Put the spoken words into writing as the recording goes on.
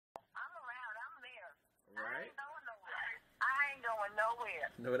going nowhere.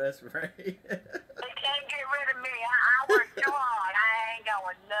 No, that's right. They can't get rid of me. I work too hard. I ain't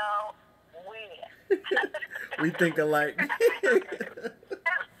going nowhere. We think alike. See?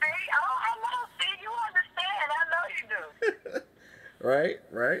 Oh, hello. See, you understand. I know you do. Right,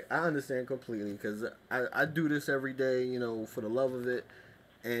 right. I understand completely because I do this every day, for the love of it,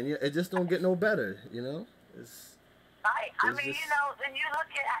 and it just don't get no better, It's Right. I it's mean, just and you look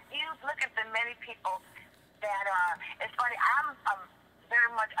at the many people that it's funny. I'm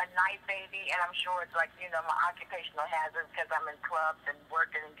very much a night baby, and I'm sure it's like my occupational hazard because I'm in clubs and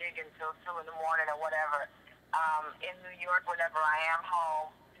working and gigging till 2 in the morning or whatever. In New York, whenever I am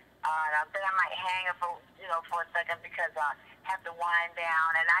home, then I might hang up for a second because I have to wind down,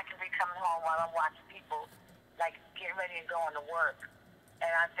 and I can be coming home while I'm watching people like get ready and going to work,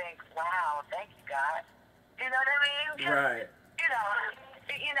 and I think, wow, thank you God. You know what I mean? 'Cause, right.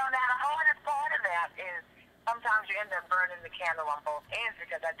 now the hardest part of that is sometimes you end up burning the candle on both ends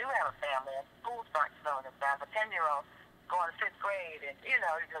because I do have a family and school starts soon. And I have a 10-year-old going to 5th grade and, you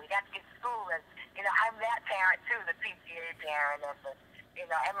got to get to school. And, I'm that parent too, the PTA parent and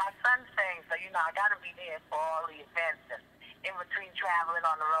and my son sings. So, I got to be there for all the events and in between traveling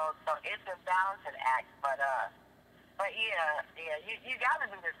on the road. So it's a balancing act. But yeah, you got to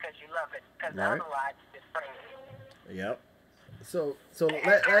do this because you love it. Because Right. otherwise it's crazy. Yep. So And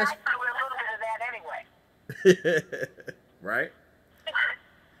I last do a little bit of that anyway. right.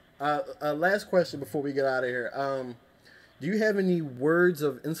 Last question before we get out of here. Do you have any words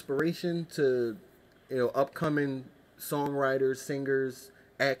of inspiration to, upcoming songwriters, singers,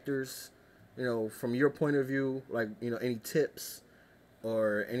 actors, from your point of view, like, any tips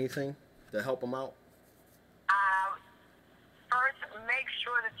or anything to help them out? First, make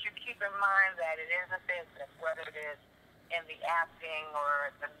sure that you keep in mind that it is a business, whether it is in the acting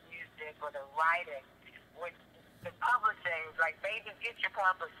or the music or the writing. With the publishing, like, baby, get your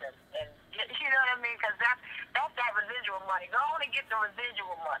publishing. And, you know what I mean? Because that's that residual money. Go on and get the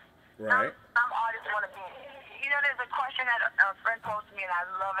residual money. Right. Some artists want to be, there's a question that a friend posed to me, and I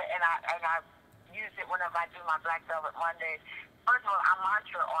love it, and I use it whenever I do my Black Velvet Mondays. First of all, our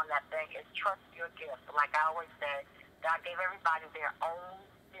mantra on that thing is trust your gift. Like I always say, God gave everybody their own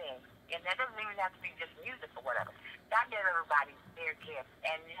thing. And that doesn't even have to be just music or whatever. God gave everybody their gift.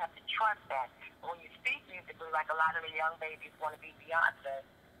 And you have to trust that. When you speak musically, like a lot of the young babies want to be Beyonce.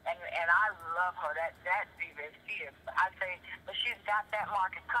 And I love her. That diva is fierce. I say, but she's got that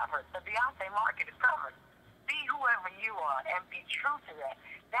market covered. The Beyonce market is covered. Be whoever you are and be true to that.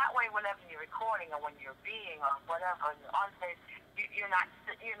 That way, whenever you're recording or when you're being or whatever, you're on stage, you're not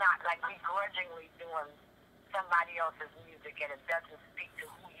like begrudgingly doing somebody else's music and it doesn't speak to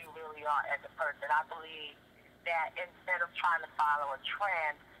who you really are as a person. I believe that instead of trying to follow a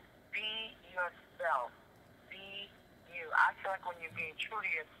trend, be yourself. Be you. I feel like when you're being true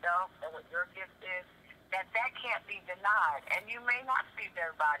to yourself and what your gift is, that can't be denied. And you may not please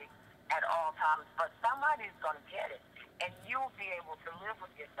everybody at all times, but somebody's going to get it. And you'll be able to live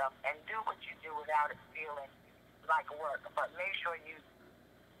with yourself and do what you do without it feeling like work. But make sure you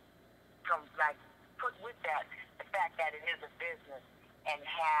put with that the fact that it is a business and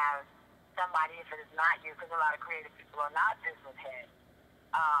have somebody, if it is not you, because a lot of creative people are not business heads,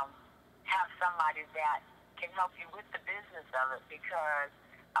 have somebody that can help you with the business of it because,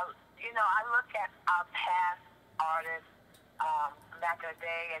 I look at our past artists back in the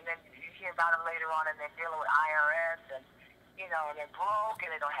day and then you hear about them later on and they're dealing with IRS and, and they're broke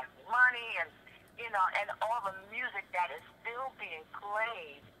and they don't have any money and, and all the music that is still being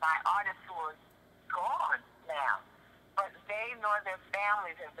played by artists who are gone now. But they nor their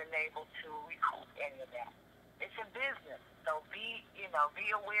families have been able to recoup any of that. It's a business. So be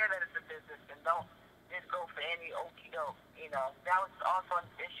aware that it's a business and don't just go for any okie doke. That was also an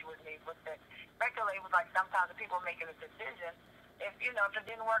issue with me with the record labels. Like sometimes the people making a decision, if it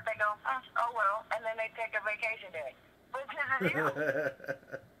didn't work, they go, oh well, and then they take a vacation day. Which is you.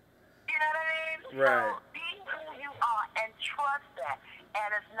 You know what I mean? Right. So be who you are and trust that. And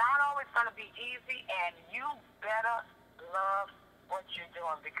it's not always going to be easy, and you better love what you're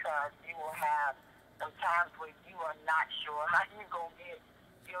doing because you will have some times where you are not sure how you're going to get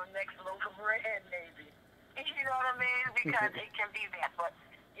your next loaf of bread, maybe. You know what I mean? Because it can be that. But,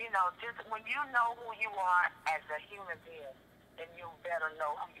 just when you know who you are as a human being, then you better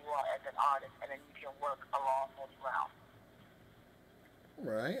know who you are as an artist, and then you can work along with well.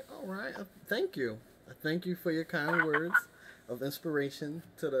 All right. Thank you. Thank you for your kind words of inspiration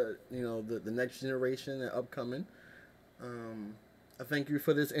to the next generation and upcoming. I thank you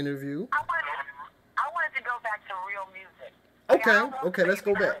for this interview. I wanted to go back to real music. Okay, let's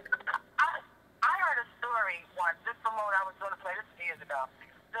go back. I heard a story once, just from what I was going to play this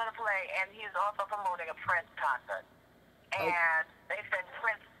and he's also promoting a Prince concert. And they said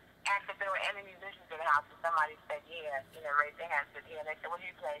Prince asked if there were any musicians in the house, and somebody said, yeah, raised their hand, said, yeah, and they said, what do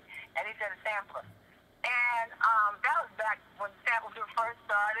you play? And he said, a sampler. And that was back when samples were first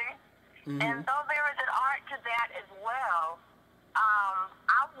starting. Mm-hmm. And though there is an art to that as well,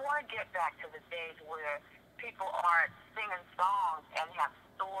 I want to get back to the days where people are singing songs and have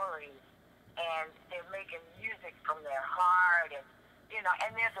stories, and they're making music from their heart, and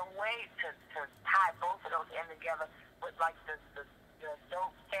and there's a way to tie both of those in together with like the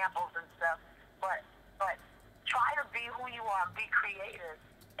dope samples and stuff. But try to be who you are, be creative,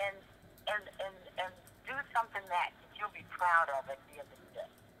 and do something that you'll be proud of at the end of the day.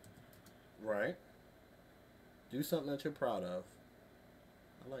 Right. Do something that you're proud of.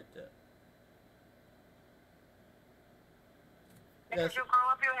 I like that. Because you grow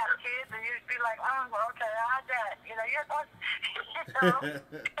up, you have kids, and you'd be like, well, okay, I had that. You're going,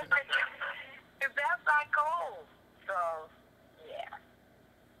 if that's not cool. So, yeah.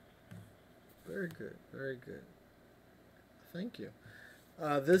 Very good. Very good. Thank you.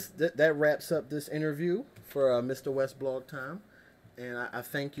 That wraps up this interview for Mr. West Blog Time, and I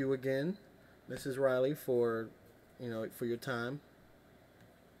thank you again, Mrs. Riley, for for your time.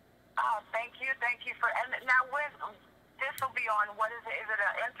 Thank you for. And now, this will be on, what is it? Is it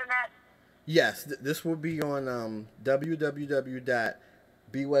an internet? Yes, this will be on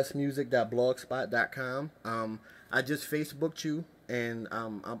www.bwestmusic.blogspot.com. I just Facebooked you, and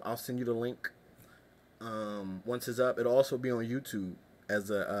I'll send you the link. Once it's up, it'll also be on YouTube as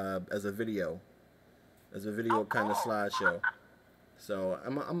a video, kind of slideshow. So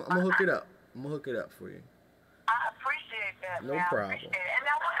I'm gonna hook it up. I'm gonna hook it up for you. I appreciate that. No man. problem. I appreciate it. And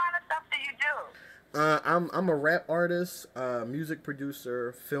now, what kind of stuff do you do? I'm a rap artist, music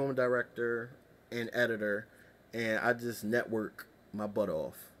producer, film director, and editor, and I just network my butt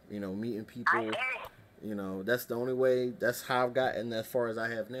off. Meeting people. That's the only way. That's how I've gotten as far as I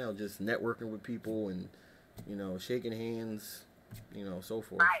have now. Just networking with people and shaking hands, so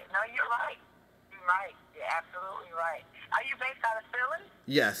forth. Right. No, you're right. You're right. You're absolutely right. Are you based out of Philly?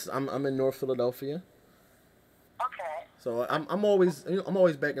 Yes, I'm in North Philadelphia. Okay. So I'm always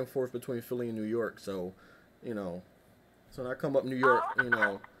back and forth between Philly and New York. So, so when I come up New York,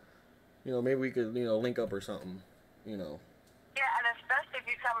 maybe we could link up or something, Yeah, and especially if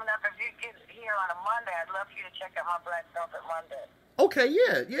you're coming up, if you get here on a Monday, I'd love for you to check out my Black Velvet Monday. Okay,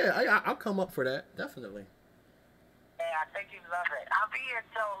 yeah, I'll come up for that, definitely. Yeah, I think you'd love it. I'll be here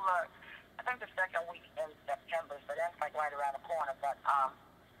till I think the second week in September, so that's like right around the corner. But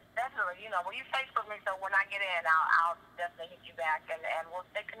definitely, when you Facebook me, so when I get in, I'll definitely hit you back, and we'll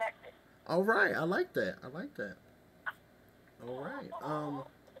stay connected. All right, I like that. All right.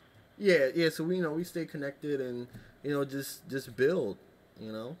 Yeah. So we stay connected and just build,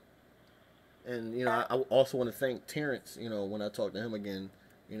 And I also want to thank Terrence, when I talk to him again,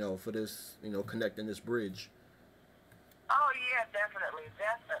 for this, connecting this bridge. Oh yeah, definitely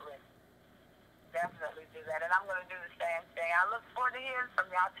do that, and I'm gonna do the same thing. I look forward to hearing from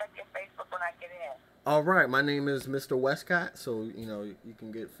you. I'll check your Facebook when I get in. All right, my name is Mr. Westcott, so you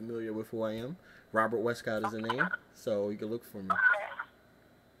can get familiar with who I am. Robert Westcott is the name, so you can look for me. Okay.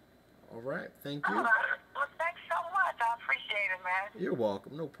 All right, thank you. All right. Well, thanks so much. I appreciate it, man. You're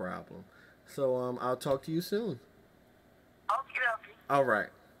welcome. No problem. So I'll talk to you soon. Okie dokie. All right.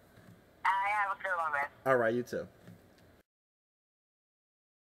 I have a good one, man. All right, you too.